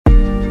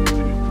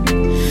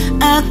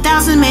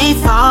1,000 may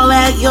fall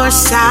at your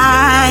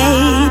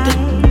side,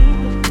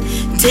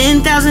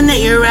 10,000 at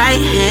your right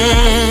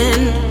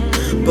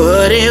hand,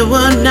 but it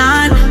will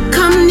not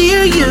come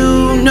near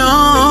you,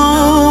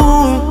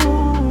 no.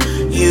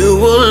 You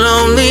will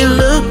only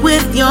look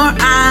with your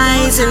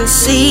eyes and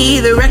see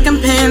the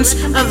recompense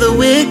of the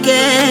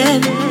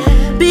wicked,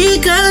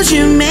 because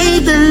you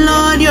made the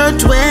Lord your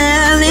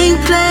dwelling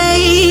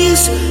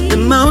place, the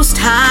Most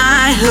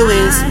High, who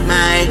is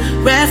my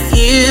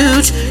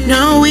refuge.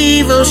 No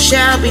evil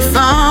shall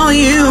befall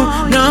you,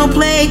 no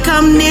plague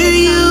come near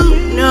you.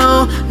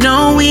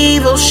 No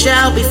evil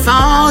shall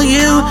befall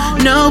you,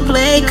 no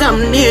plague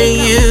come near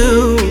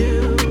you.